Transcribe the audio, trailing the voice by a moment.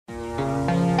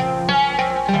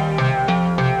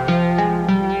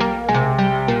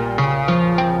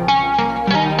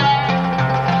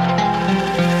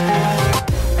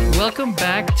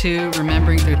to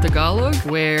Remembering the Tagalog,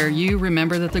 where you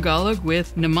remember the Tagalog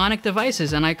with mnemonic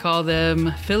devices, and I call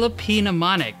them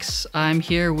Filipino-monics. I'm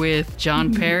here with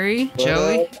John Perry,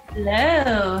 Joey.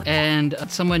 Hello. And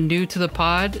someone new to the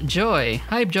pod, Joy.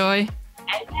 Hi, Joy.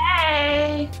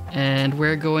 Hey. And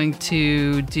we're going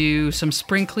to do some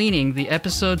spring cleaning. The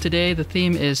episode today, the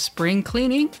theme is spring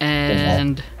cleaning,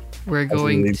 and we're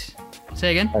going to...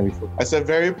 Say again? I said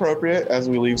very appropriate as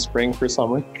we leave spring for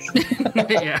summer.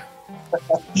 Yeah.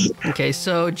 Okay,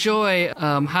 so Joy,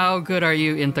 how good are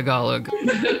you in Tagalog?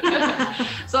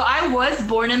 So I was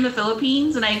born in the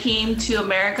Philippines and I came to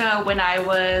America when I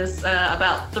was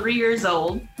about 3 years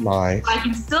old. Nice. I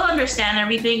can still understand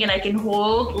everything and I can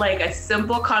hold like a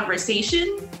simple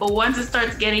conversation, but once it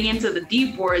starts getting into the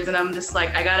deep words and I'm just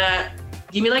like, I gotta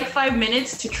give me like 5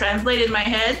 minutes to translate in my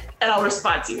head and I'll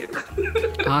respond to you.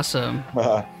 Awesome.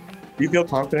 Do you feel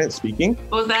confident speaking?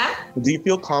 What was that? Do you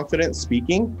feel confident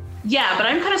speaking? Yeah, but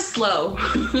I'm kind of slow.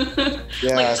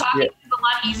 Yeah, like talking is a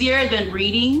lot easier than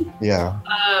reading. Yeah.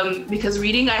 Because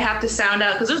reading I have to sound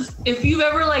out. Because if you've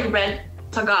ever like read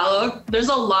Tagalog, there's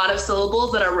a lot of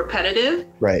syllables that are repetitive.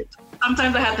 Right.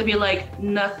 Sometimes I have to be like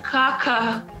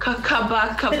nakaka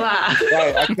kakaba kaba.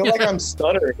 Right. I feel like I'm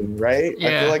stuttering, right? Yeah.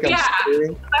 I feel like I'm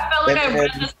stuttering. I felt like I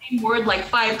read the same word like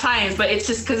 5 times, but it's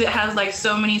just because it has like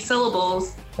so many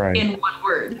syllables in one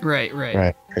word. Right.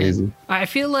 Right. Crazy. I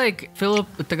feel like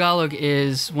Tagalog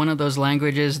is one of those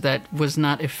languages that was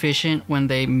not efficient when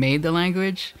they made the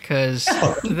language because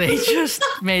they just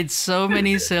made so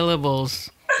many syllables.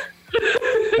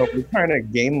 So we're trying to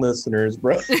gain listeners,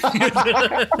 bro.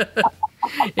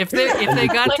 If they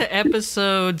got to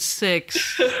episode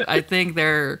 6, I think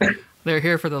they're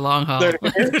here for the long haul.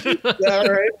 Yeah,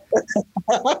 right.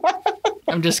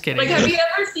 I'm just kidding. Like, have you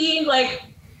ever seen like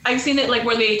I've seen it like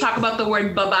where they talk about the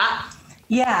word baba?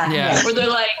 Yeah. Where they're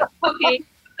like, okay,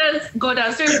 let's go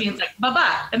downstairs means like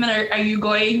baba, and then are you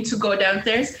going to go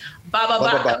downstairs? Baba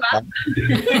baba baba.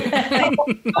 Going,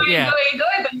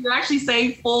 but you're actually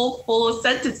saying full of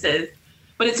sentences,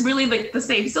 but it's really like the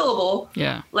same syllable.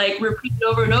 Yeah. Like repeated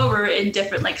over and over in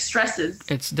different like stresses.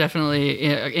 It's definitely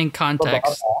in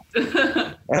context.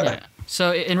 Yeah.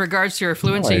 So in regards to your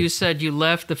fluency, you said you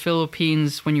left the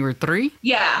Philippines when you were 3?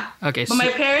 Yeah. Okay. But my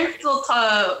parents still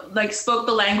spoke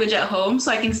the language at home, so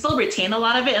I can still retain a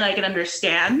lot of it and I can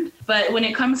understand. But when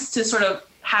it comes to sort of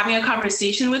having a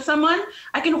conversation with someone,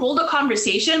 I can hold a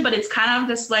conversation, but it's kind of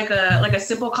just like a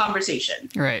simple conversation.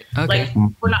 Right. Okay. Like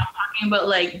we're not talking about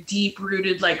like deep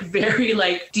rooted, like very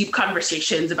like deep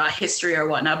conversations about history or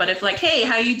whatnot. But if like, hey,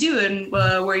 how you doing? What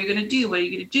are you gonna do? What are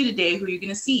you gonna do today? Who are you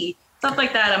gonna see? Stuff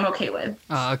like that, I'm okay with.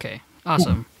 Oh, okay.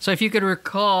 Awesome. So if you could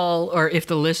recall, or if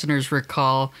the listeners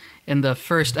recall, in the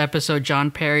first episode, John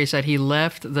Perry said he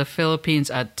left the Philippines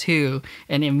at 2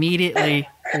 and immediately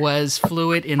was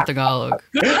fluent in Tagalog.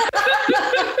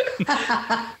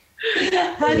 How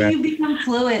do you become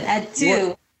fluent at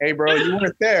 2? Hey, bro, you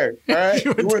weren't there, all right?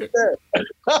 You weren't there.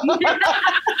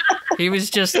 He was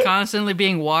just constantly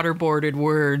being waterboarded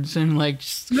words and like,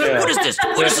 what is this?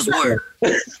 What is this word?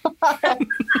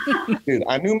 Dude,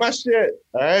 I knew my shit,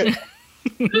 all right?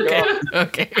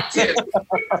 Okay.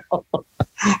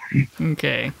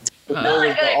 Okay.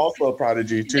 Also a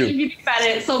prodigy, too. If you think about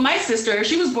it, so my sister,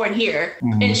 she was born here,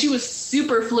 and she was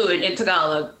super fluent in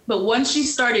Tagalog. But once she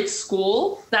started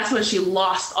school, that's when she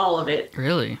lost all of it.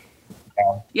 Really?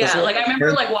 Yeah, like I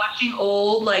remember like watching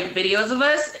old like videos of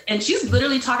us, and she's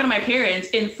literally talking to my parents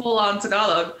in full on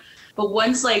Tagalog. But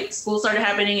once like school started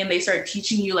happening and they started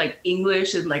teaching you like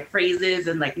English and like phrases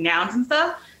and like nouns and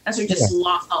stuff, and so she just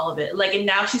lost all of it. Like, and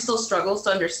now she still struggles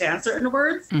to understand certain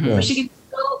words, but she can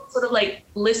still sort of like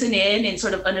listen in and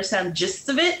sort of understand gists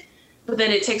of it. But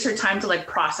then it takes her time to like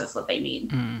process what they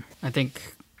mean.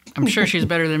 I'm sure she's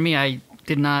better than me. I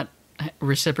did not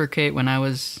reciprocate when I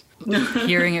was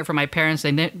hearing it from my parents.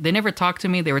 They never talked to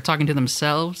me. They were talking to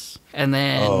themselves, and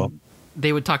then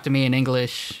they would talk to me in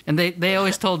English. And they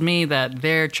always told me that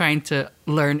they're trying to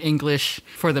learn English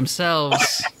for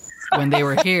themselves when they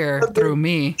were here through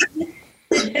me.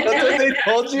 That's what they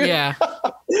told you? Yeah.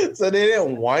 So they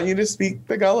didn't want you to speak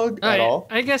Tagalog at all?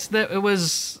 I guess that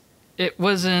it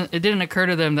didn't occur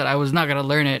to them that I was not going to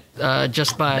learn it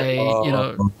just by,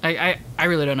 I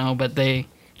really don't know, but they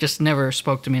just never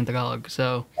spoke to me in Tagalog.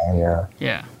 So,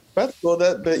 yeah. That's cool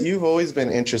that you've always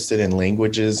been interested in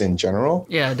languages in general.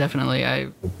 Yeah, definitely. I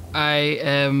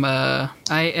am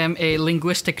a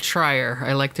linguistic trier.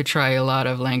 I like to try a lot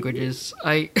of languages.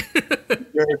 You're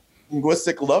a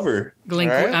linguistic lover.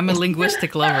 Right? I'm a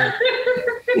linguistic lover.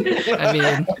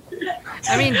 I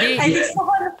mean,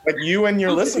 but you and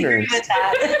your listeners,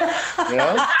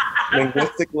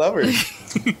 linguistic lovers.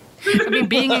 I mean,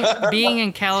 being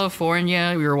in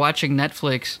California, we were watching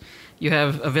Netflix. You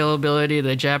have availability of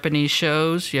the Japanese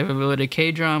shows. You have availability of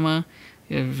K-drama.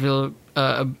 You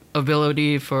have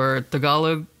ability for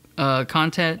Tagalog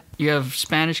content. You have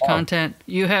Spanish content.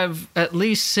 You have at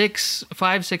least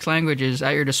 5, 6 languages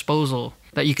at your disposal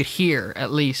that you could hear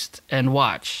at least and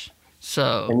watch.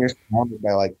 So And you're surrounded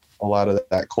by like a lot of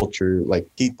that culture, like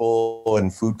people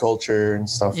and food culture and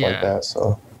stuff like that.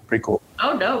 So pretty cool.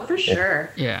 Oh no, for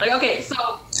sure. Yeah. Like, okay,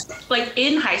 so like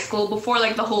in high school, before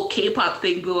like the whole K-pop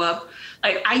thing blew up,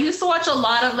 like I used to watch a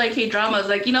lot of like K-dramas,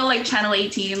 like, you know, like Channel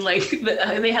 18, like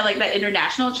they had like that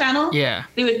international channel. Yeah.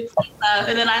 They would,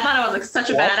 and then I thought I was like such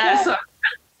a badass. So I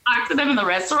talked to them in the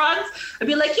restaurants. I'd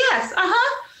be like, yes,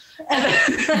 and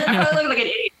then I would look like an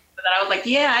idiot. But then I was like,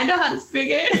 yeah, I know how to speak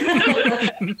it.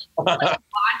 Like,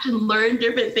 watch and learn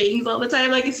different things all the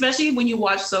time. Like, especially when you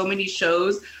watch so many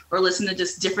shows or listen to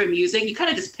just different music, you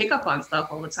kind of just pick up on stuff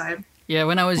all the time. Yeah,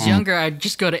 when I was younger, I'd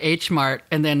just go to H Mart,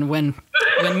 and then when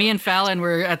me and Fallon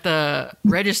were at the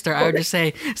register, I would just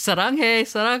say saranghae,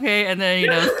 saranghae, and then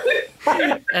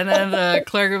and then the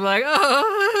clerk would be like,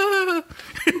 oh.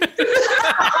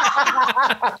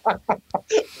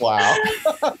 Wow.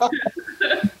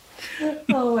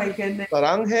 Oh my goodness.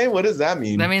 Saranghae, what does that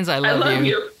mean? That means I I love, love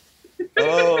you. you.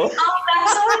 Oh. Oh,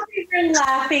 that's why we were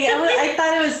laughing. I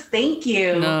thought it was thank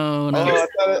you. No. Oh, I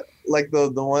thought like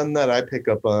the one that I pick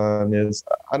up on is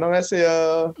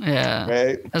안녕하세요. Yeah.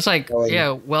 Right? That's like,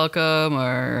 welcome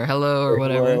or hello or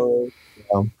whatever.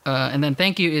 And then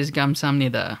thank you is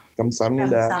감사합니다.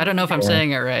 감사합니다. I don't know if I'm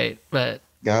saying it right, but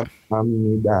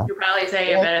감사합니다. You're probably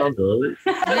saying it better.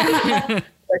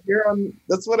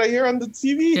 That's what I hear on the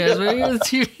TV. yeah, that's what you're on the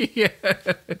TV. Yeah.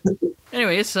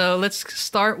 Anyway, so let's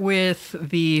start with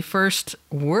the first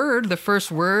word. The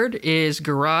first word is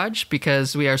garage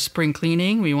because we are spring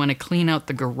cleaning. We want to clean out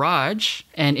the garage.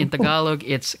 And in Tagalog,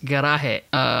 it's garahe.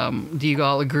 Do you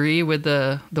all agree with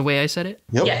the way I said it?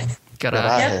 Yep. Yes.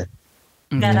 Garahe.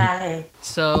 Garahe.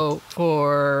 So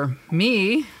for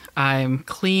me, I'm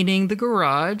cleaning the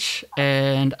garage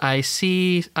and I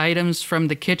see items from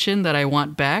the kitchen that I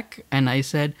want back. And I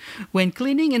said, when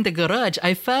cleaning in the garage,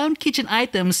 I found kitchen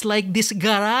items like this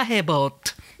garahe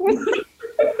boat.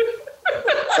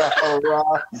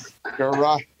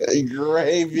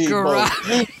 Gravy boat.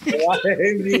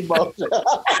 Gravy boat.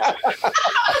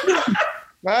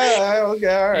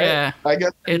 Okay, all right. Yeah, I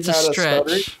guess it's a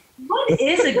stretch. What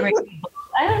is a gravy boat?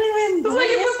 I don't even. It's like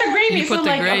you put the gravy. You put so the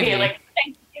like, gravy. Okay, like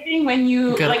Thanksgiving when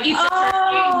you like eat the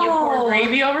turkey and you pour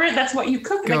gravy over it. That's what you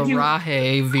cook. Like you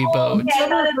Garahe boat. You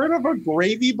ever heard of a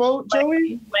gravy boat,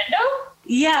 Joey? window.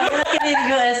 Yeah, we're looking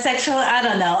into a sexual. I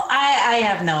don't know. I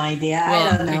have no idea.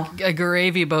 I don't know. A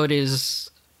gravy boat is,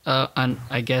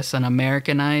 I guess, an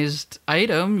Americanized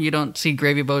item. You don't see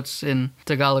gravy boats in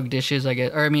Tagalog dishes, I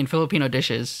guess, or I mean Filipino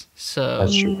dishes. So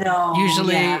That's true. No.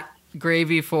 usually yeah.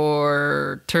 gravy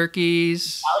for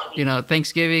turkeys. You know,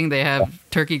 Thanksgiving they have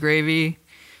turkey gravy.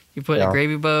 You put a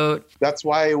gravy boat. That's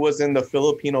why it was in the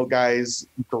Filipino guy's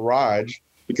garage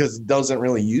because it doesn't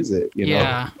really use it. You know?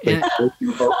 Yeah.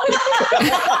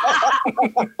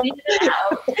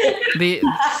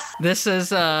 This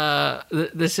is a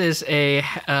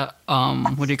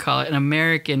what do you call it? An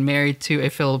American married to a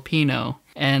Filipino,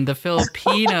 and the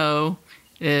Filipino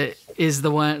is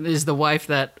the wife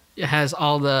that has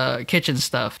all the kitchen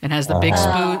stuff and has the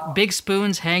big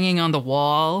spoons hanging on the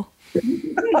wall.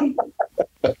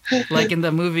 Like in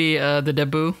the movie The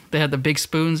Debut, they had the big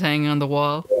spoons hanging on the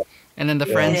wall. And then the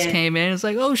friends came in. It's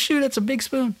like, oh shoot, that's a big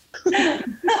spoon.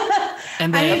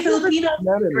 And then Filipinos.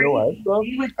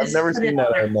 I've never seen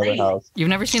that in another house. you've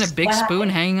never seen a big spoon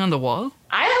hanging on the wall?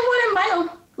 I have one in my home,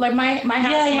 like my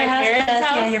house, Yeah, my your house parents' does.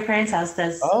 house. Yeah, your parents' house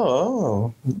does.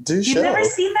 Oh, do You've show. never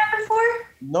seen that before?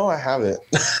 No, I haven't.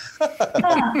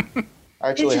 Huh. I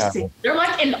actually Interesting. haven't. They're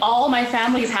like in all my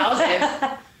family's houses.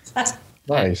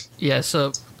 Nice. Yeah,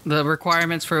 so the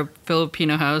requirements for a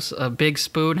Filipino house, a big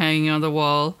spoon hanging on the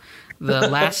wall, the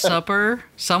Last Supper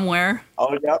somewhere,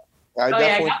 Oh, yep. I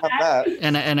definitely have that.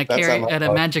 and a That's on my and a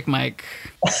phone. magic mic.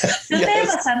 So they have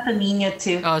a Santa Nina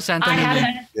too. Oh, Santa I Nina.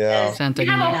 have Yeah. Santa we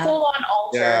have Nina. a full-on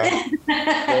altar. Yeah.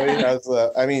 Joey has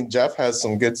Jeff has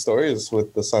some good stories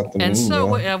with the Santa And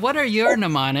so, Nina. what are your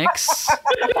mnemonics?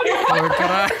 Or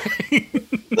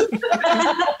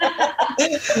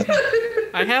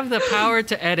I have the power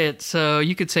to edit, so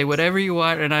you could say whatever you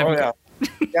want, and I'm. Oh, yeah.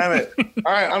 Damn it.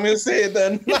 All right, I'm going to say it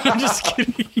then. I'm just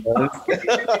kidding.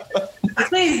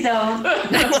 Please don't.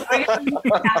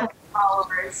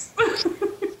 Followers.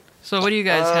 So, what do you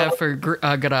guys have for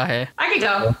garahe? I could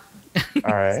go.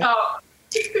 All right. So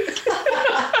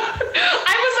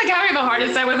I was like having the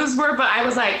hardest time with this word, but I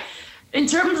was like, in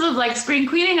terms of like spring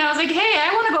cleaning, I was like, hey,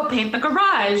 I want to go paint the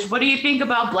garage. What do you think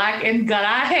about black and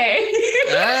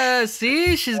garaje?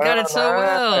 See, she's got it so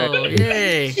well.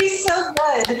 Yay. She's so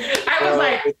good. I was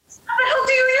like, how the hell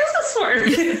do you use this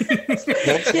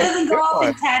word? She doesn't go off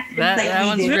in tangents That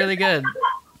one's really good.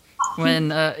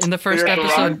 When in the first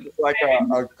episode, like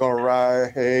a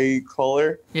garage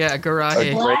color. yeah,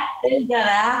 garaje. Black and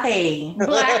garaje.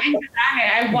 Black and garaje.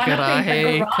 I want to paint the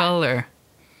Garaje garage. color.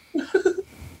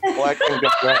 Black and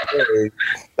garage.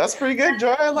 That's pretty good,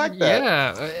 Joy. I like that.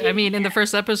 Yeah, I mean, in the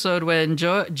first episode when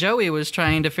Joey was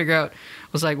trying to figure out,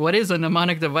 was like, what is a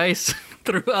mnemonic device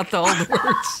throughout all the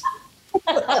words.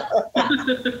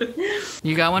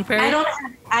 You got one, Perry?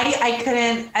 I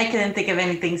couldn't think of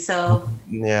anything. So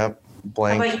Yeah. how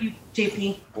Blank. about you,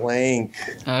 JP? Blank.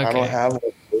 I Okay. don't have one.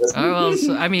 Oh, well,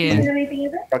 so, I mean, Anything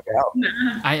either? Fuck out.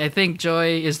 I think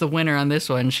Joy is the winner on this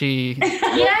one. She,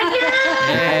 Yeah. yay.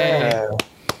 Yeah.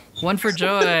 One for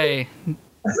Joy.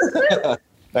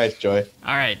 Nice, Joy.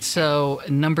 All right, so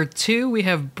number 2, we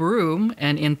have broom,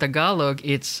 and in Tagalog,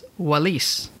 it's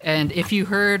walis. And if you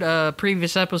heard a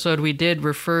previous episode, we did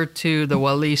refer to the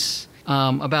walis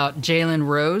about Jalen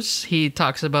Rose. He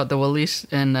talks about the walis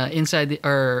and inside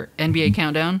our NBA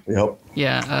Countdown. Yep.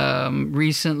 Yeah,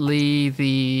 recently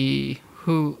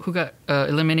who got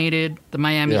eliminated? The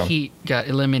Miami Heat got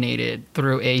eliminated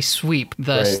through a sweep,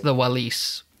 thus Right. the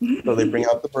walis. So they bring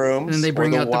out the brooms. And they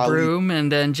bring or out the wali. broom,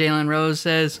 and then Jalen Rose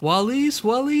says, "Walis,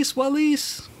 Walis,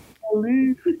 Walis."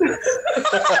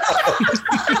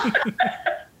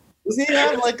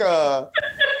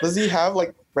 Does he have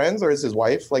like friends, or is his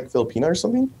wife like Filipina or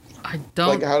something? I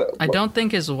don't. Like I don't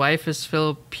think his wife is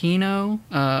Filipino,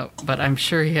 but I'm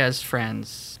sure he has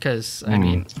friends. Because I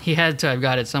mean, he had to have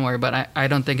got it somewhere, but I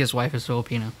don't think his wife is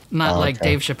Filipino. Not like okay.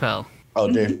 Dave Chappelle.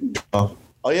 Oh, Dave.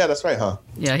 Oh, yeah, that's right, huh?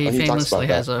 Yeah, he Oh, he talks famously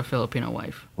about has a Filipino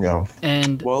wife. Yeah.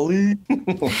 And Wally.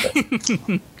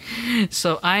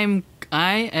 so I'm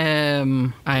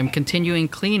continuing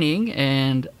cleaning,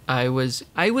 and I was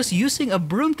using a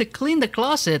broom to clean the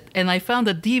closet, and I found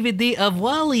a DVD of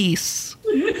Wally's.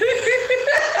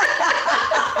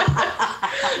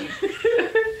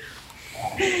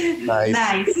 Nice.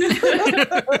 Nice.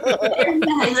 Very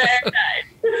nice.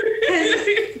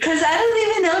 Because I don't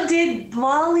even know, did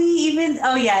Wally even?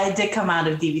 Oh yeah, it did come out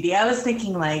of DVD. I was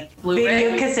thinking like Blu-ray?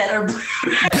 video cassette or.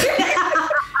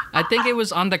 I think it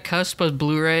was on the cusp of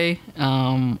Blu-ray,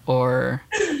 or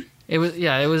it was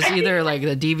either like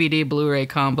the DVD Blu-ray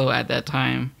combo at that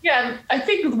time. Yeah, I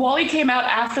think Wally came out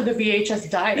after the VHS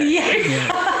died.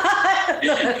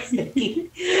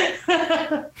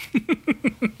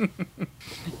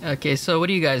 Okay, so what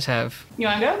do you guys have? You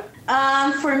want to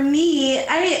go? For me,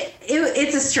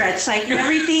 it's a stretch. Like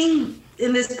everything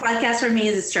in this podcast for me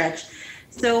is a stretch.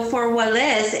 So for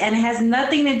Wallace, and it has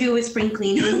nothing to do with spring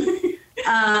cleaning.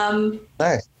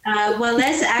 Nice.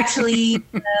 Wallace actually,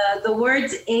 the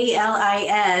words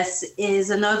ALIS is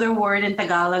another word in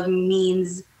Tagalog,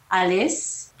 means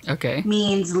alis, Okay.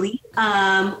 means leave.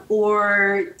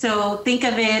 Or so think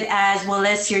of it as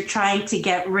Wallace, you're trying to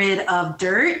get rid of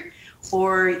dirt,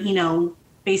 or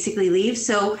basically leave.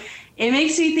 So it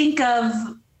makes me think of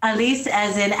Alice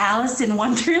as in Alice in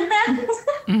Wonderland.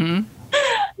 Mm-hmm.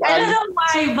 I don't know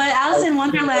why, but Alice in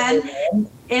Wonderland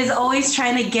is always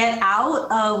trying to get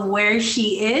out of where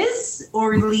she is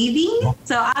or leaving.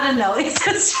 So I don't know. It's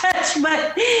a stretch,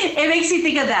 but it makes me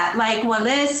think of that. Like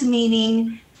Wallace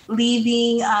meaning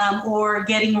leaving or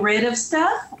getting rid of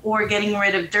stuff or getting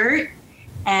rid of dirt.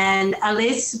 And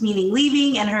Alice meaning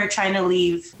leaving, and her trying to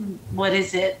leave. What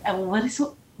is it? What is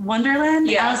Wonderland?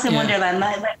 Yeah. Alice in Yeah. Wonderland.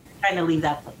 Like trying to leave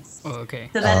that place. Oh, okay.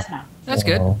 So that's not. That's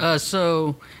good.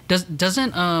 So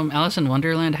doesn't Alice in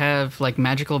Wonderland have like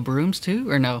magical brooms too,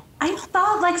 or no? I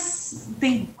thought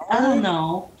I don't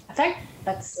know. I think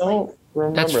that's. I don't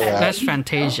remember that. That's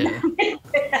Fantasia.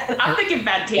 I'm thinking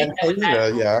Fantasia.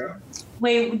 Fantasia, yeah.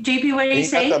 Wait, JP, what did you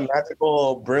He got say? the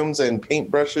magical brooms and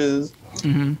paintbrushes.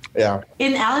 Mm-hmm. Yeah.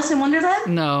 In Alice in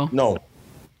Wonderland? No, No.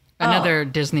 another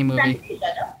Disney movie.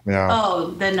 Yeah.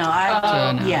 Oh, then no.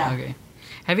 So, no, yeah. Okay.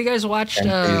 Have you guys watched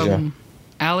Fantasia.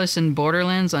 Alice in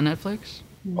Borderlands on Netflix?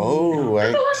 Oh, The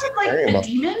one with like very the much.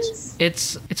 demons?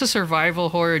 It's a survival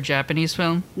horror Japanese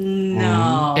film.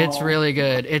 No. It's really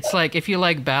good. It's like if you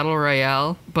like battle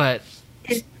royale, but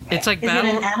it's like Is it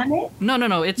battle. an anime?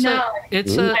 No. It's No.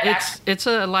 it's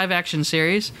a live action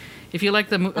series. If you like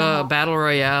the battle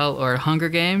royale or Hunger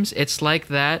Games, it's like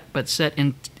that, but set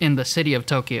in the city of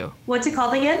Tokyo. What's it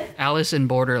called again? Alice in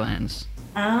Borderlands.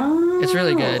 Oh. It's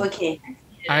really good. Okay.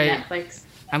 I- Netflix.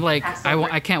 I'm like Passover.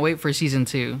 I can't wait for season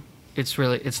 2. It's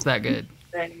that good.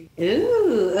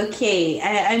 Ooh, okay.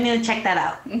 I'm gonna check that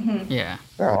out. Yeah.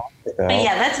 Oh, But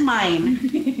yeah, that's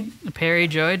mine. Perry,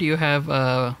 Joy, do you have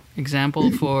a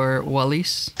example for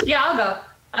Wallis? Yeah, I'll go.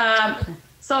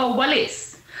 So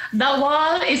Wallis, the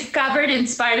wall is covered in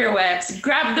spider webs.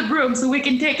 Grab the broom so we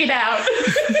can take it out.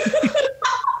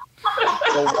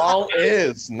 the wall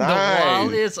is nice. The wall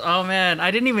is, oh man, I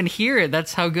didn't even hear it.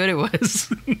 That's how good it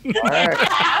was. Right.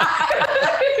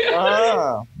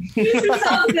 Ah.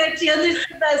 So good. She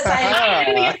understood that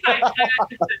side.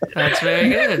 That's very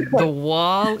good. The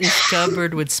wall is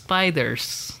covered with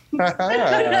spiders. Grab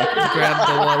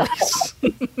the Wallis.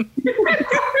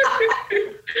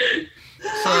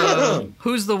 So,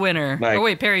 who's the winner? Nice. Oh,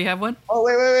 wait, Perry, you have one? Oh,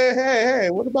 wait. Hey.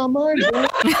 What about mine, bro?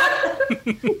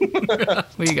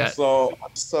 What you got?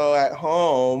 So at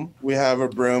home, we have a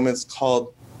broom. It's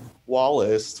called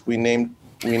Wallace. We named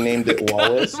it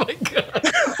Wallace. Oh, my God.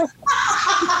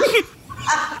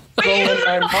 So when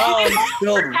my mom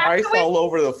spilled rice all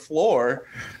over the floor,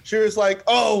 she was like,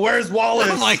 "Oh, where's Wallace?"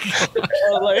 Oh, my God.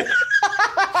 Like,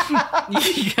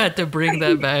 You got to bring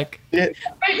that back.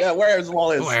 yeah, where's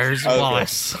Wallace? Where's Okay.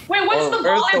 Wallace? Wait, what's the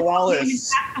Where's the Wallace?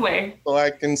 Wallace? Away. So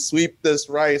I can sweep this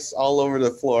rice all over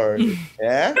the floor.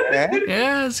 Yeah?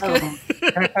 Yeah, it's good.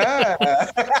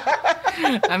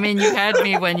 I mean, you had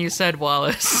me when you said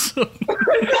Wallace.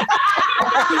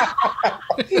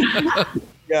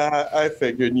 Yeah, I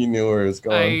figured you knew where it was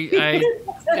going.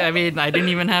 I mean, I didn't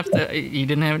even have to. You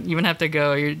didn't even have to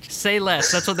go. You say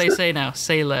less. That's what they say now.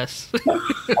 Say less.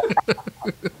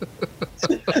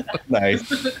 Nice.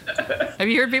 Have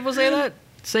you heard people say that?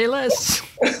 Say less.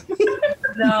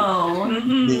 No.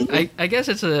 I guess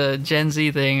it's a Gen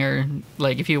Z thing, or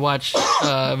like if you watch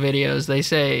videos, they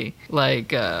say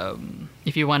like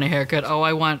if you want a haircut, oh,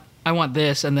 I want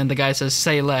this, and then the guy says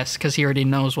say less because he already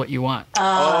knows what you want.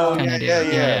 Oh, Kinda deal.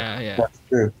 yeah. That's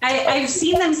true. I've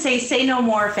seen them say no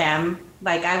more, fam.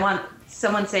 Like I want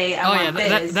someone say I want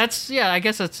this. That's I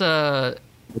guess it's More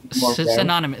fam?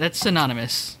 synonymous. That's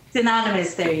synonymous.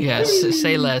 Synonymous. There you Yes, go.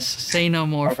 say less. Say no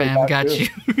more, I fam. got Got you.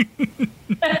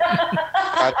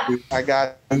 you. I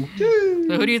got you.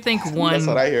 So who do you think won? That's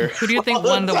what I hear. Who do you think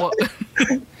won the?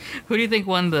 Who do you think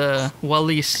won the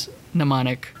Wallis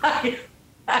mnemonic?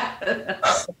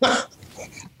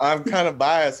 I'm kind of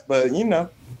biased, but you know.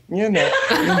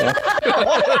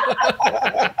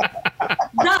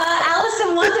 Alice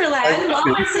in Wonderland,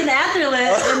 Wallace in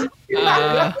Atherland.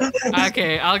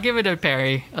 Okay, I'll give it to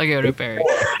Perry. Yeah!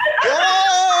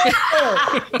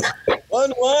 1-1.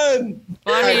 Well,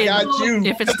 I mean, got you.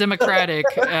 if it's democratic,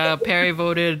 Perry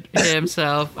voted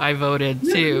himself. I voted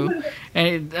too,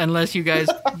 and unless you guys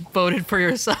voted for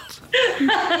yourself.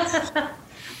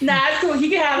 Nah, it's cool. He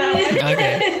can have that one.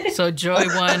 Okay, so Joy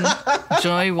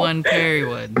won. Perry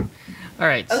won. All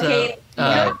right, Okay, you so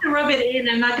don't have to rub it in.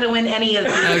 I'm not going to win any of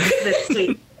these this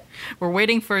week. we're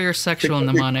waiting for your sexual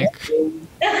mnemonic.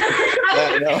 Oh,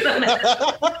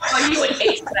 you would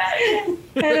hate that.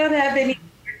 I don't have any,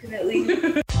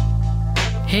 unfortunately.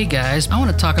 Hey guys, I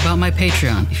want to talk about my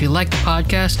Patreon. If you like the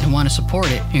podcast and want to support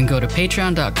it, you can go to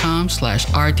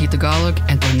patreon.com/RTTagalog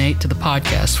and donate to the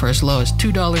podcast for as low as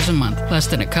 $2 a month, less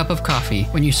than a cup of coffee.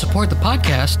 When you support the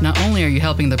podcast, not only are you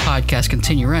helping the podcast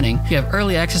continue running, you have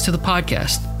early access to the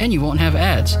podcast, and you won't have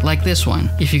ads, like this one.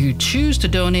 If you choose to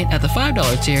donate at the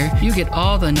 $5 tier, you get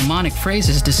all the mnemonic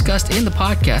phrases discussed in the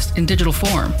podcast in digital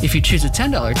form. If you choose a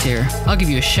 $10 tier, I'll give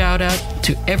you a shout out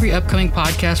to every upcoming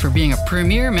podcast for being a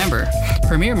Premier member.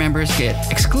 Premier members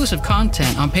get exclusive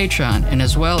content on Patreon and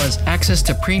as well as access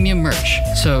to premium merch.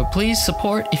 So please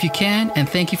support if you can, and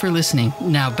thank you for listening.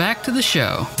 Now back to the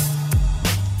show.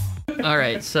 All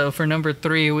right, so for number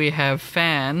 3 we have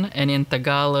fan, and in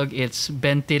Tagalog it's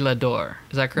ventilador.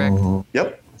 Is that correct?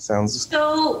 Yep. Sounds.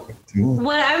 So,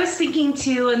 what I was thinking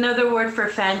too, another word for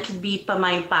fan could be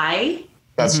pamaypay.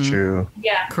 That's true.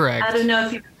 Yeah. Correct. I don't know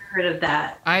if you've heard of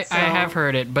that. I have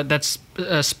heard it, but that's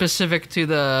specific to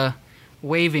the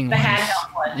waving The ones.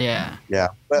 handheld one. Yeah. Yeah.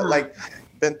 But like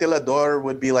ventilador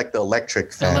would be like the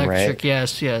electric fan, Electric,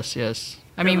 right? yes.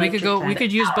 I mean, we could Electric fan.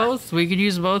 use both. We could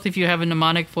use both if you have a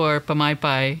mnemonic for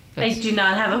pamaypay. I do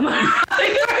not have a mind.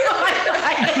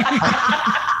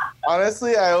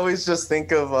 Honestly, I always just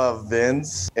think of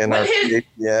Vince in our What is-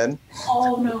 PAPN.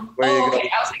 Oh no. Where you go, Okay,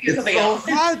 I was thinking It's something so else.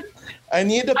 hot. I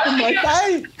need to put my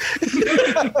thigh.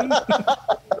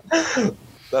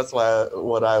 That's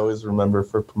what I always remember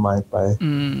for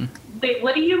Pamaipay. Wait,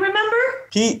 what do you remember?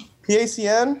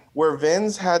 PACN, where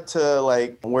Vince had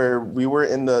to where we were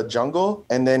in the jungle,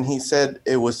 and then he said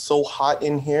it was so hot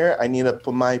in here, I need a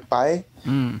Pamaipay.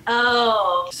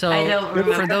 Oh, So I don't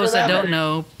remember. for those that don't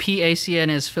know, PACN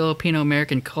is Filipino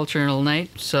American Cultural Night.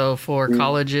 So for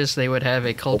colleges, they would have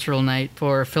a cultural night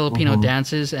for Filipino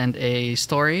dances and a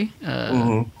story.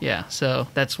 Yeah, so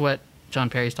that's what John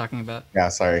Perry's talking about. Yeah,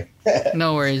 sorry.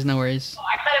 No worries. Oh,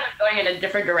 I thought it was going in a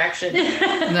different direction.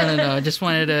 No. I just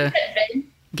wanted to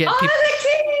get Oh, people, the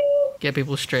king! get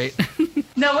people straight.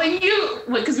 No,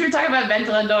 because we were talking about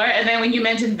ventilador, and then when you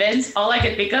mentioned vents, all I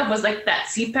could think of was like that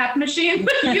CPAP machine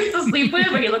that he used to sleep with,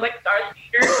 where he looked like Darth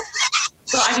Vader.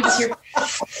 So I could just hear.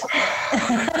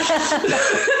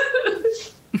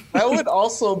 That would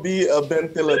also be a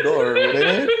ventilador,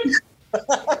 wouldn't it?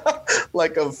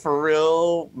 Like a for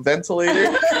real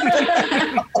ventilator.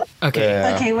 Okay.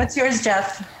 Yeah. Okay, what's yours,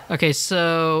 Jeff? Okay,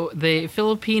 so the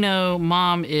Filipino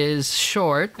mom is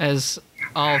short, as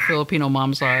all Filipino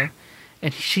moms are,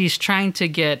 and she's trying to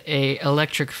get a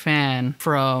electric fan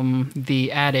from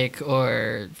the attic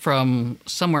or from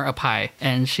somewhere up high,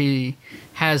 and she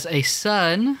has a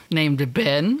son named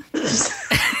Ben.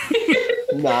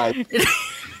 Nice.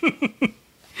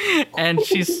 And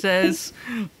she says,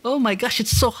 "Oh my gosh,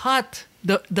 it's so hot.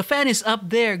 The fan is up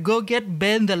there. Go get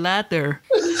Ben the ladder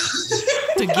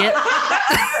to get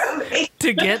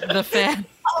the fan.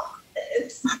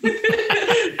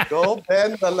 Go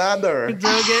bend the ladder.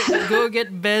 Go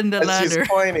get Ben the As ladder. she's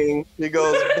pointing, she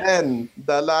goes, bend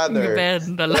the ladder.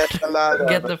 Ben the Bend ladder. the ladder.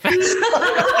 Get the fan."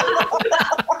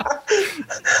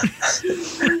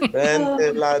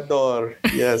 Ventilador.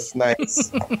 Yes,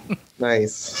 nice.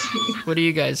 Nice. What do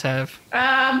you guys have?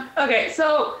 Okay,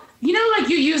 so you know, like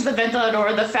you use the ventilator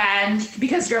or the fan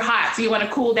because you're hot, so you want to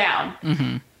cool down.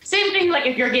 Mm-hmm. Same thing, like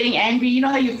if you're getting angry, you know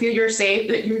how you feel you're safe,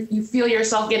 that you feel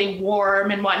yourself getting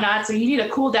warm and whatnot. So you need to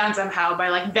cool down somehow by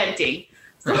like venting.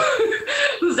 So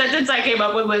the sentence I came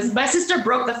up with was, "My sister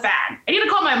broke the fan. I need to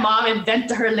call my mom and vent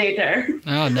to her later."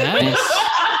 Oh, nice.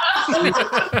 Tell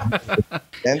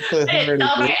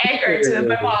my anger to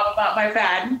my mom about my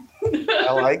fan.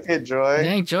 I like it, Joy.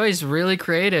 Dang, Joy's really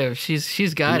creative.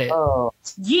 She's got it. Oh,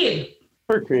 Yeah.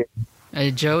 super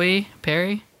creative. Joey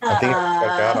Perry. I think I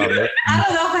stuck out on it. I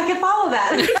don't know if I can follow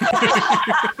that.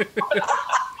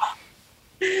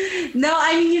 No,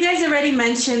 I mean, you guys already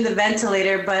mentioned the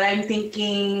ventilator, but I'm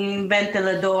thinking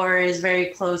ventilador is very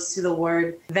close to the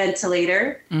word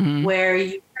ventilator, where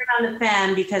you turn on the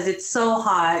fan because it's so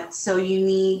hot, so you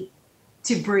need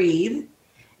to breathe.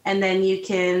 And then you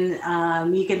can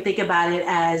think about it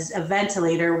as a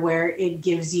ventilator where it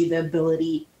gives you the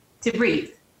ability to breathe.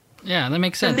 Yeah, that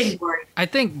makes sense. Something boring. I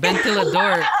think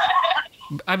ventilador.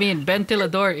 I mean,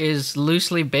 ventilador is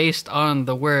loosely based on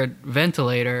the word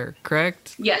ventilator,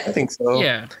 correct? I Yes. think so.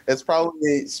 Yeah. It's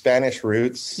probably Spanish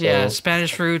roots. So. Yeah,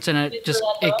 Spanish roots, and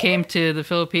it came to the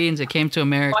Philippines. It came to I'm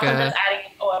America. just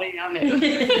adding audio on it.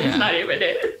 It's not even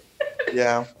it.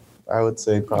 Yeah, I would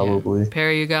say probably.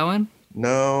 Perry, you got one?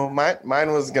 No,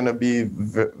 mine was gonna be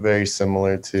very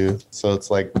similar too. So it's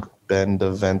like bend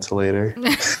the ventilator.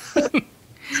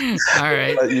 All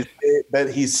right. But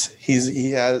he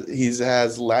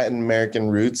has Latin American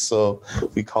roots, so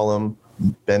we call him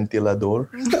ventilador.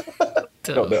 I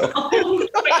don't know.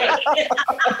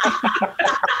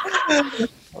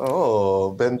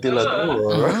 Oh,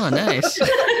 ventilador. Oh, nice.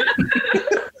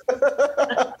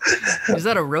 Is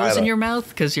that a rose in your mouth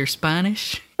because you're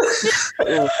Spanish?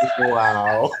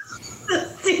 Wow.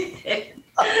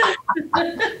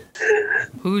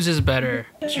 Whose is better?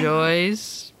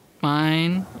 Joy's,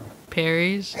 mine,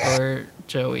 Perry's, or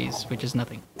Joey's, which is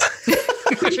nothing?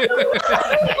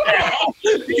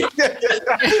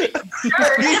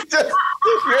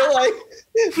 You're like,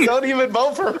 don't even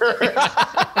vote for her.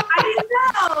 I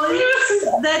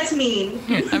know. That's mean.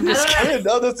 I'm just I kidding. didn't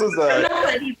know this was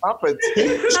a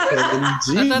competition.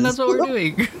 I thought that's what we're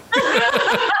doing.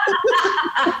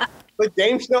 The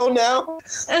game show now?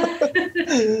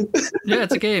 Yeah,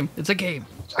 it's a game. It's a game.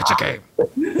 It's a game.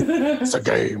 It's a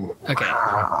game. Okay.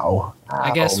 Wow.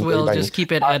 I guess we'll just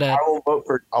keep it at a. I'll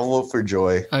vote for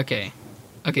Joy. Okay.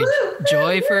 Okay.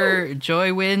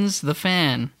 Joy wins the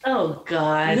fan. Oh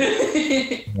God.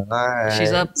 Nice.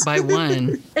 She's up by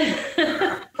 1.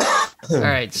 All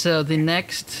right. So the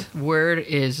next word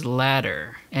is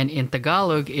ladder, and in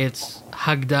Tagalog it's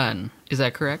hagdan. Is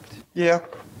that correct? Yeah,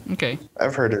 Okay.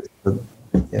 I've heard it.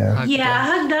 Yeah. Hagdan. Yeah,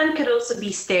 hagdan could also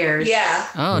be stairs. Yeah.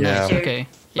 Oh, Yeah. nice. Okay.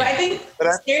 But I Yeah. think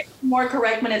stairs is more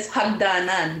correct when it's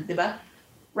hagdanan, diba?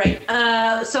 Right.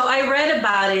 So I read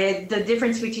about it, the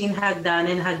difference between hagdan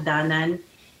and hagdanan.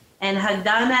 And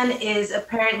hagdanan is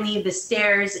apparently the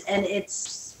stairs and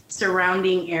its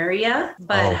surrounding area,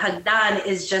 but hagdan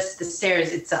is just the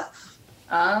stairs itself.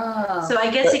 Oh. So I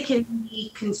guess it can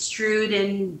be construed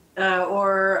in,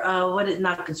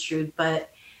 not construed, but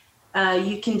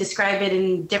you can describe it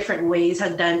in different ways.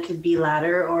 Hagdan could be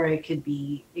ladder, or it could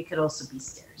also be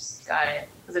stairs. Got it.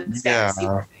 Because it steps.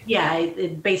 Yeah,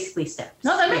 it basically steps.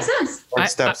 No, that makes sense. Or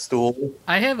step stool.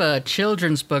 I have a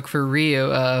children's book for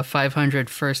Rio, 500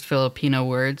 First Filipino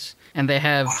Words, and they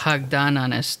have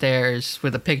hagdanan as stairs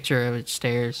with a picture of it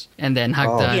stairs, and then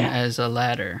hagdan as a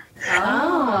ladder.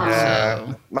 Oh. Yeah.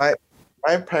 So,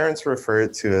 My parents refer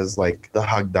it to as like the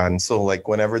hagdan. So like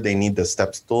whenever they need the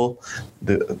step stool,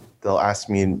 they'll ask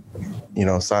me,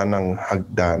 saan ang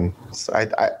hagdan? So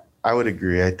I would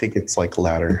agree. I think it's like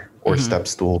ladder or step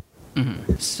stool.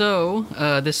 Mm-hmm. So,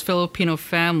 this Filipino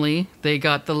family, they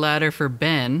got the ladder for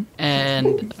Ben,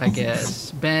 and I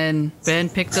guess Ben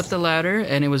picked up the ladder,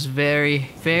 and it was very,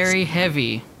 very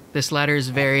heavy. This ladder is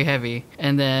very heavy.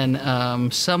 And then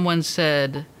someone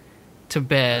said to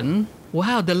Ben,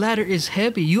 "Wow, the ladder is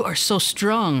heavy. You are so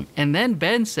strong." And then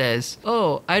Ben says,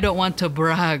 "Oh, I don't want to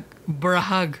brag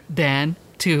Dan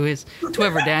to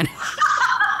whoever Dan."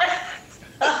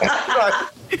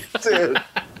 Dude.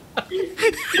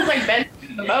 It's like Ben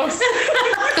the most.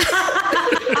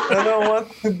 I don't want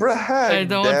to brag. I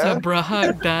don't want to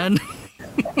brag Dan.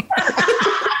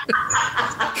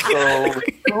 So,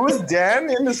 who's Dan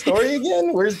in the story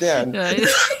again? Where's Dan?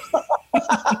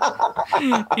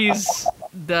 He's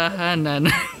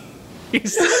dahanan.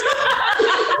 He's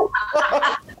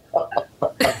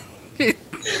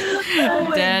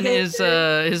Dan is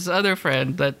his other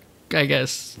friend that I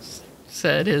guess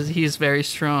said he's very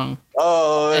strong.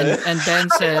 Oh, and Ben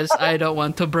says, "I don't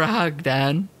want to brag,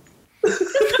 Dan."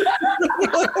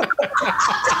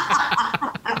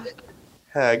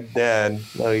 Hag Dan.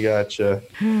 I gotcha.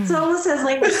 It's almost as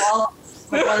like the wall.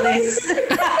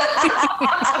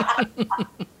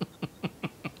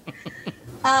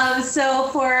 So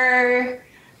for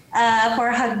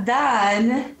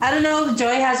hagdan, I don't know if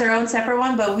Joy has her own separate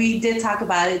one, but we did talk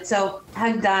about it. So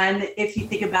hagdan, if you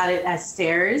think about it as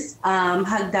stairs,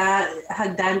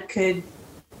 hagdan could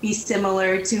be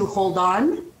similar to hold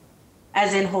on,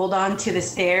 as in hold on to the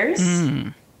stairs.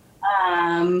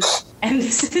 And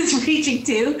this is reaching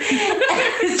too.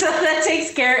 So that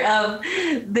takes care of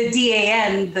the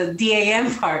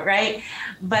DAM part, right?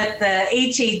 But the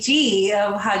HAG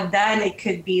of hagdan, it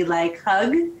could be like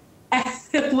hug.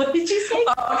 What did you say?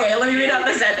 Oh, okay, let me read out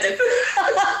the sentence.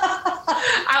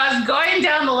 I was going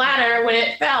down the ladder when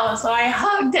it fell, so I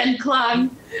hugged and clung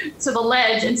to the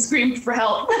ledge and screamed for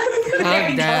help.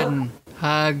 Hugged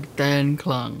and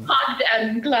clung. Hugged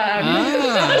and clung.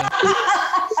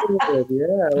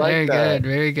 Yeah, I like very that. good,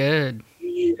 very good.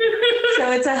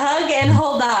 So it's a hug and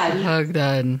hold on. Hugged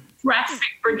and. Grasping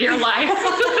for dear life.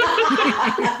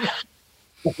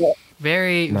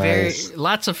 Very, Nice. very,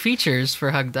 lots of features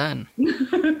for hagdan.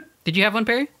 Did you have one,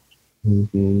 Perry?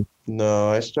 Mm-hmm. No,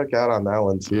 I struck out on that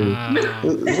one too.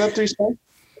 Is that 3 stars?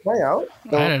 Am I out?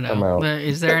 No, I don't I'm know. out.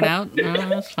 Is there an out? No,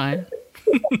 that's fine.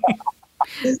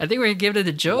 I think we're gonna give it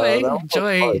to Joy. No,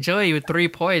 that was Joy with 3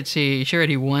 points. He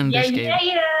already won this game.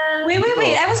 Yeah. Wait.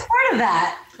 I was part of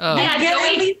that. Oh, Yeah, Get Joey.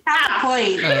 at least half a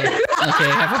point.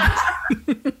 okay.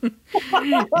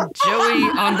 Joey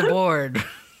on the board.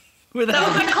 That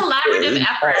was a collaborative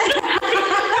effort.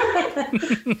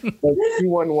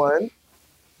 2-1-1.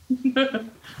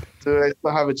 Do I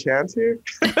still have a chance here?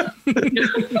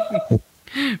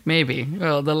 Maybe.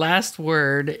 Well, the last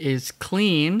word is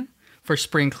clean for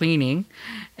spring cleaning,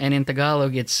 and in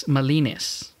Tagalog, it's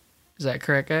malinis. Is that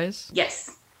correct, guys?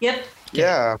 Yes. Yep.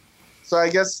 Yeah. So I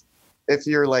guess if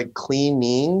you're like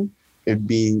cleaning, it'd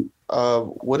be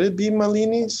would it be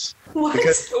malinis? What?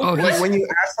 Because Oh, he's- when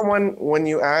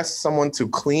you ask someone to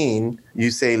clean,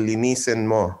 you say linisin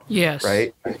mo, Yes.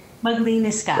 right?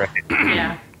 Maglinis ka. Right.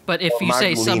 Yeah. But if you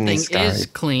say Maglinis something guy. is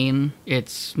clean,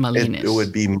 it's malinis. It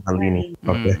would be malini.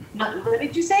 Okay. What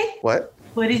did you say? What?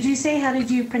 What did you say? How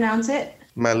did you pronounce it?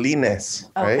 Malines,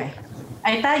 Okay. right?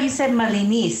 I thought you said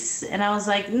malinis, and I was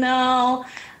like, no,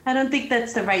 I don't think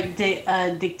that's the right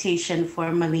dictation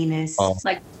for malinis. Oh. It's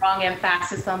like wrong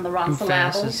emphasis on the wrong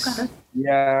Emphasis. syllable.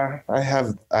 Yeah, I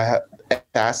have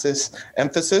emphasis.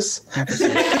 The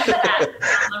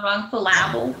wrong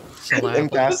syllable. Syllable.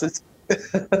 Emphasis.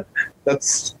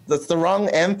 That's the wrong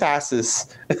emphasis.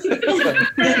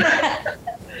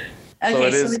 Okay,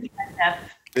 it is- we got that.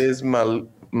 It is malines,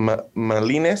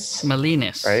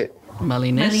 Malinis. right?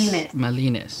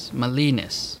 Malinis.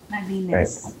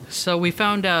 So we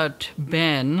found out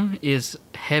Ben is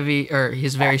heavy, or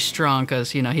he's very strong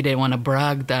because he didn't want to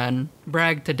brag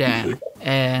to Dan.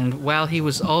 And while he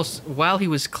was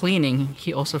cleaning,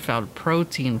 he also found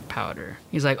protein powder.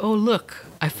 He's like, "Oh look,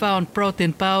 I found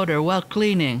protein powder while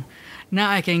cleaning.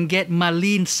 Now I can get my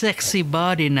lean, sexy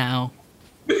body now."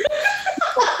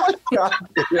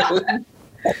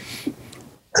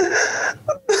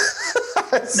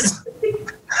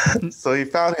 So he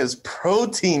found his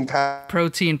protein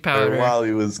powder while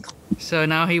he was. So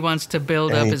now he wants to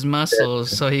build up his muscles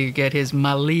so he can get his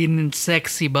lean and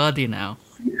sexy body now.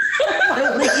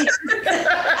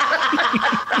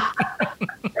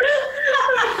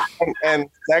 And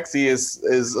sexy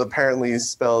is apparently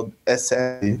spelled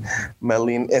S-A.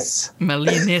 Malinis.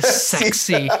 Malinis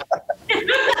sexy.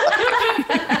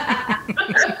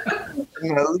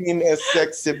 Malinis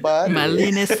sexy body.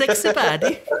 Malinis sexy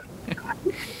body.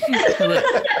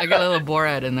 I got a little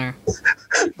Borat in there.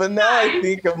 But now I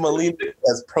think of Malina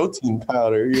as protein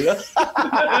powder,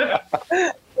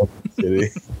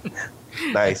 Kidding.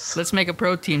 Nice. Let's make a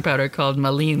protein powder called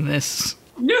Malinis.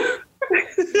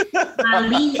 My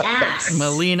lean ass.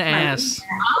 Maline ass.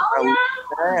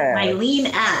 My lean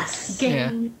ass.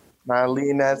 Yeah.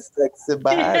 Malina sexy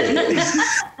body.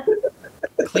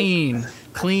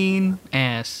 Clean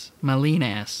ass. Maline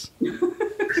ass.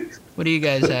 What do you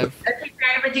guys have? Okay,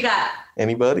 Greg, what you got?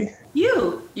 Anybody?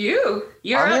 You're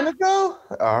I'm gonna go?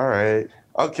 All right.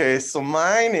 Okay, so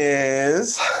mine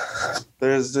is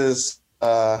there's this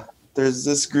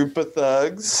group of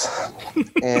thugs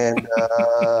and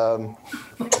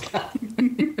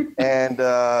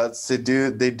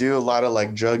they do a lot of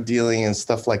like drug dealing and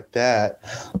stuff like that.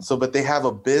 So but they have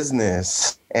a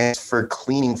business and for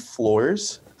cleaning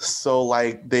floors. So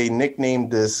like they nicknamed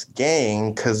this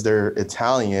gang because they're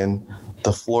Italian,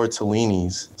 the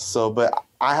Flortellinis. So but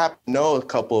I happen to know a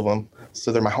couple of them.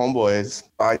 So they're my homeboys.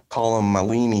 I call them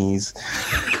Malinis,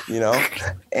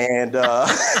 And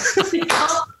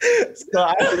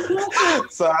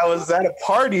so I was at a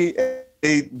party.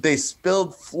 They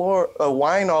spilled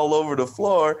wine all over the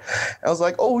floor. I was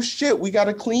like, "Oh shit, we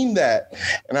gotta clean that."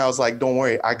 And I was like, "Don't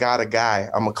worry, I got a guy.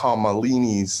 I'm gonna call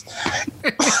Malinis."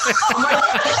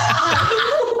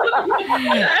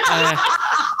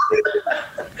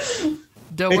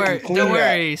 Don't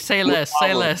worry. Say less.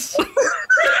 Say less.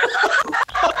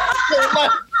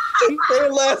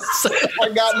 I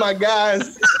got my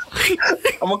guys.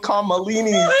 I'm gonna call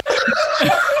Malinis.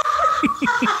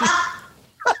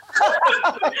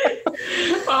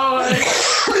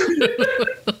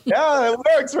 Yeah, it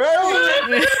works,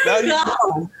 right? Now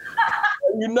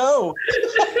you know.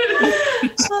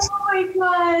 Oh my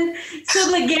god! So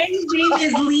the gang's name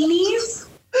is Leanies.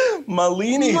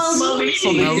 Malinis.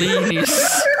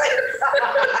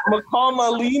 I'm gonna call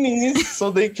Malinis so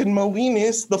they can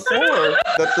Malinis the floor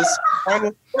that this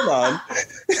final put on.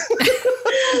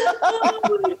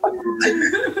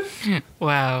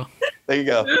 Wow. There you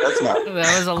go.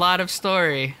 That was a lot of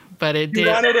story, but it did.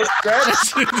 You wanted a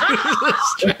stretch?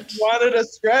 Wanted a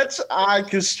stretch? I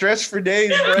could stretch for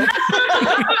days, bro.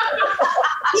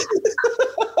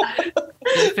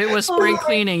 If it was spring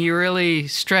cleaning, you really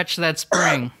stretch that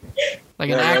spring. Like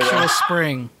an actual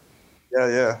spring.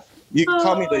 Yeah. You can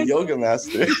call me the yoga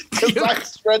master because I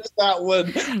stretched that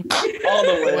one all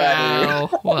the way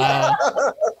out. Wow.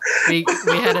 We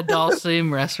had a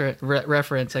Dalsim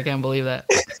reference. I can't believe that.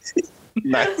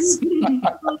 Nice.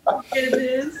 It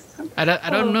is. I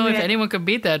don't know if anyone could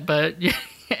beat that, but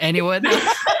anyone? Game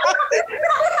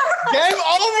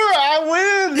over. I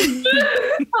win.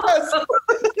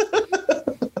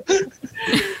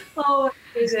 Oh,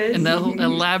 it is. And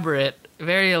elaborate,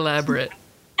 very elaborate.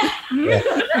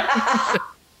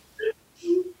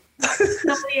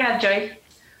 Yeah, Joy.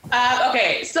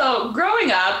 Okay, so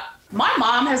growing up, my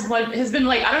mom has been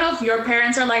like, I don't know if your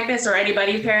parents are like this or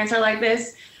anybody's parents are like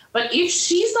this, but if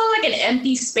she saw like an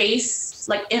empty space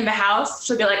like in the house,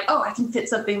 she'll be like, "Oh, I can fit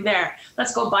something there.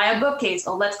 Let's go buy a bookcase,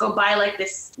 or let's go buy like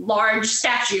this large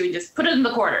statue and just put it in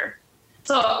the corner."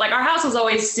 So like our house was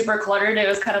always super cluttered. It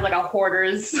was kind of like a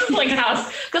hoarder's like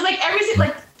house because like everything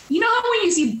like how when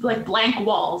you see like blank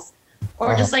walls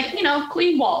or just like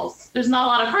clean walls, there's not a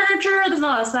lot of furniture, there's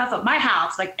not a lot of stuff. At my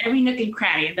house, like every nook and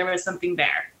cranny, there was something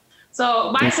there.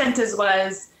 So my sentence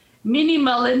was,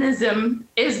 minimalism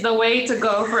is the way to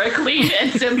go for a clean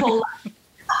and simple life.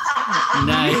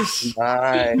 Nice.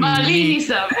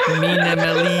 Malinism. Clean,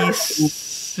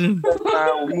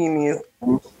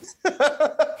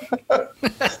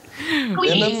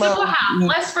 simple house,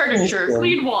 less furniture,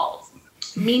 clean walls.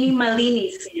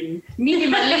 Minimalism.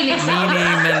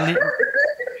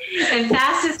 And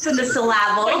fastest to the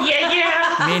syllable.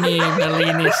 Yeah. Mini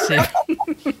malinis.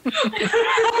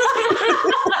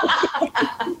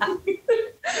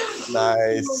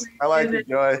 Nice. I like it,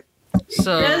 Joy.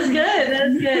 So That's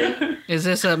good. is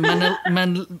this a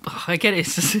I get it.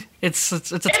 It's a It's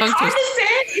tongue hard twister. to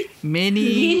say.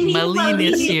 Mini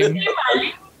malinis.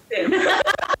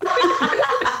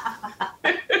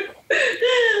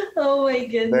 Oh my Very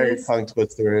goodness. tongue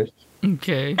twister.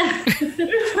 Okay.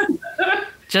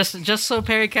 Just so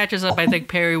Perry catches up, I think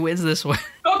Perry wins this one.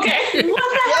 Okay.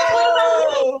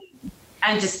 Whoa!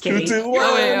 I'm just Two, kidding. two, one.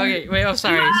 Oh wait. Oh,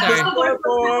 sorry.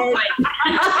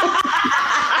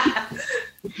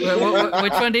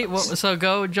 Which one do you, so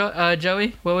go,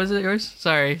 Joey? What was it, yours?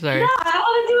 Sorry. No, I don't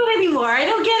want to do it anymore. I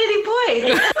don't get any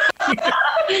points.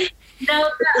 No,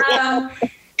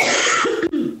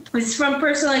 it's from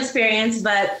personal experience,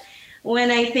 but when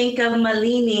I think of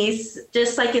malinis,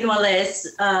 just like in Walis,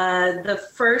 the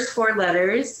first four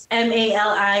letters,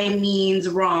 M-A-L-I, means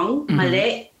wrong. Mhm.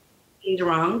 Mali means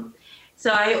wrong.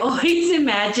 So I always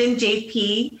imagine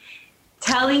JP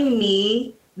telling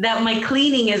me that my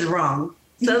cleaning is wrong.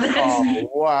 So that's Oh,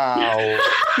 wow.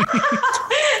 so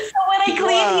when I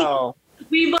clean, Wow.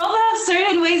 we both have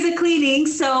certain ways of cleaning.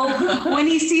 So when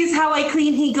he sees how I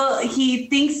clean, he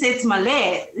thinks it's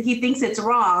male. He thinks it's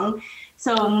wrong.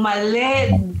 So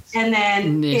male, and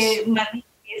then Yes. mali.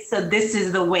 So this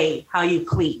is the way how you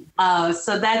clean.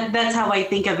 So that's how I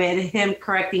think of it. Him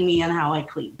correcting me on how I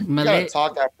clean. We gotta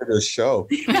talk after the show.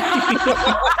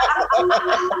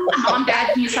 Mom,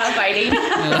 Dad, can you stop fighting?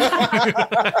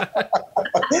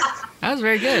 That was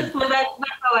very good. Well, that's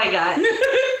all I got.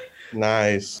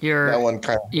 Nice. Your- that one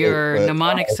kind of Your hit, but-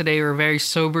 mnemonics today were very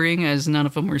sobering, as none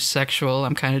of them were sexual.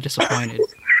 I'm kind of disappointed.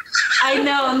 I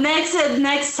know.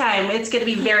 Next time it's gonna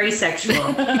be very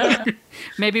sexual.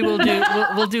 Maybe we'll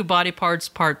do body parts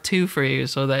part 2 for you,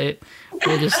 so that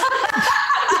we'll just.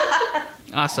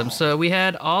 Awesome. So we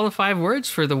had all the 5 words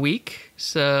for the week.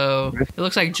 So it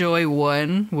looks like Joy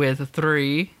won with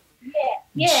 3.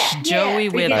 Joey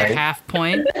with a half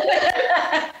point,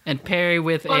 and Perry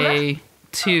with a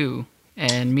 2,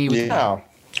 and me with 1. Yeah.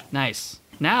 Nice.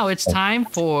 Now it's time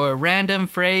for random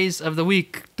phrase of the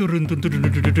week. I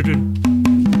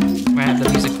have the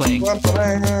music playing.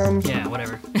 Yeah,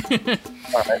 whatever.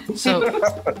 So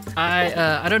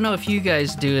I don't know if you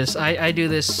guys do this. I do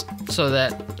this so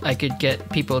that I could get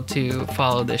people to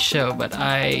follow this show, but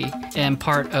I am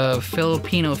part of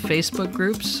Filipino Facebook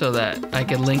groups so that I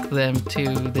could link them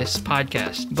to this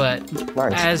podcast. But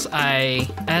Nice.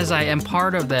 as I am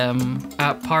part of them,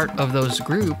 part of those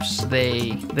groups,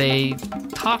 they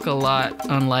talk a lot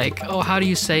on like, oh, how do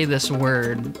you say this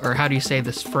word, or how do you say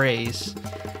this phrase?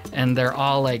 And they're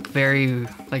all like very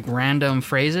like random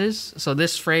phrases. So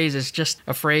this phrase is just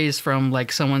a phrase from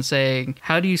like someone saying,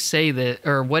 how do you say this,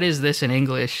 or what is this in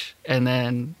English? And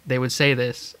then they would say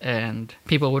this and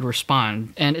people would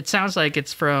respond. And it sounds like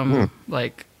it's from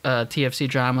like a TFC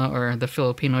drama or the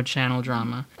Filipino channel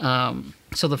drama.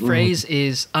 So the phrase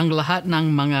is ang lahat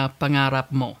ng mga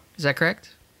pangarap mo. Is that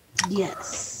correct?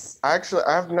 Yes. Actually,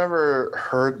 I've never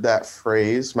heard that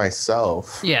phrase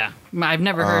myself. Yeah, I've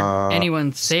never heard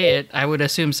anyone say it. I would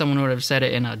assume someone would have said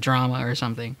it in a drama or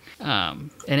something.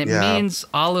 And it means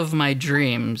all of my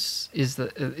dreams. Is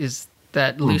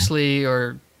that loosely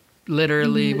or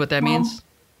literally what that means?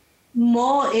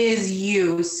 Mo is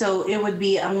you, so it would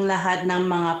be ang lahat ng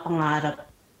mga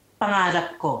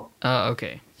pangarap ko. Oh,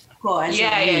 okay. Ko, as in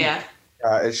Yeah. me.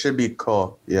 It should be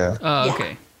ko. Yeah. Oh, Yeah.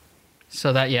 okay.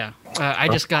 So that, yeah. I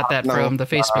just got that from the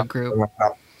Facebook group.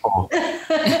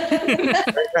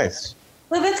 Very nice.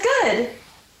 Well, that's good.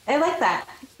 I like that.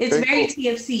 It's Very very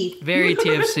TFC. Very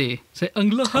TFC. Say,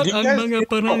 ang lahat You ang guys mga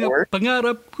do that word?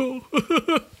 pangarap ko.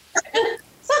 I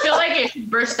feel like it should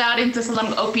burst out into some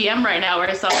OPM right now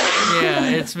or something. Yeah,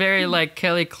 it's very like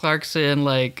Kelly Clarkson,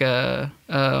 like,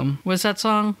 what's that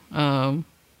song?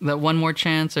 That One More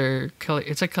Chance, or Kelly,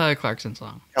 it's a Kelly Clarkson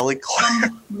song. Kelly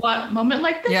Clark. What moment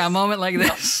like this? Yeah, a moment like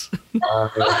this.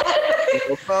 A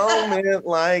moment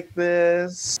like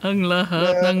this. Ang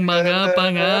lahat ng mga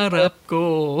pangarap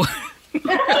ko.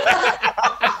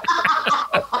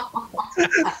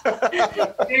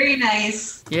 Very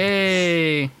nice.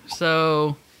 Yay!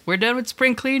 So we're done with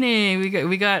spring cleaning.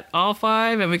 We got all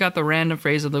 5, and we got the random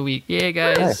phrase of the week. Yay,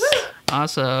 guys!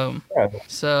 Awesome.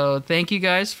 So thank you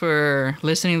guys for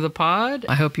listening to the pod.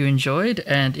 I hope you enjoyed.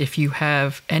 And if you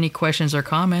have any questions or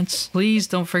comments, please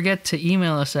don't forget to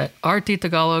email us at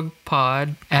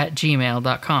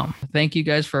rttagalogpod@gmail.com. Thank you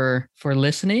guys for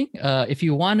listening. If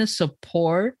you want to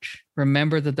support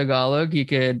Remember the Tagalog, you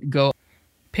could go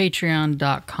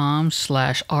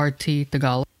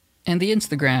patreon.com/rttagalog. And the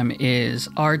Instagram is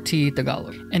RT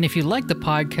Tagalog. And if you like the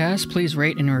podcast, please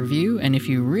rate and review. And if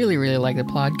you really, really like the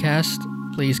podcast,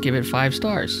 please give it 5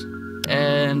 stars.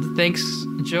 And thanks,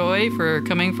 Joy, for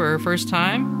coming for her first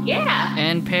time. Yeah.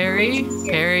 And Perry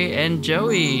and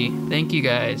Joey. Thank you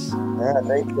guys. Yeah,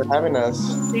 thanks for having us.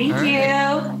 Thank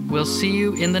you. We'll see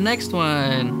you in the next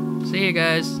one. See you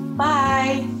guys.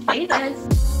 Bye. Bye, guys.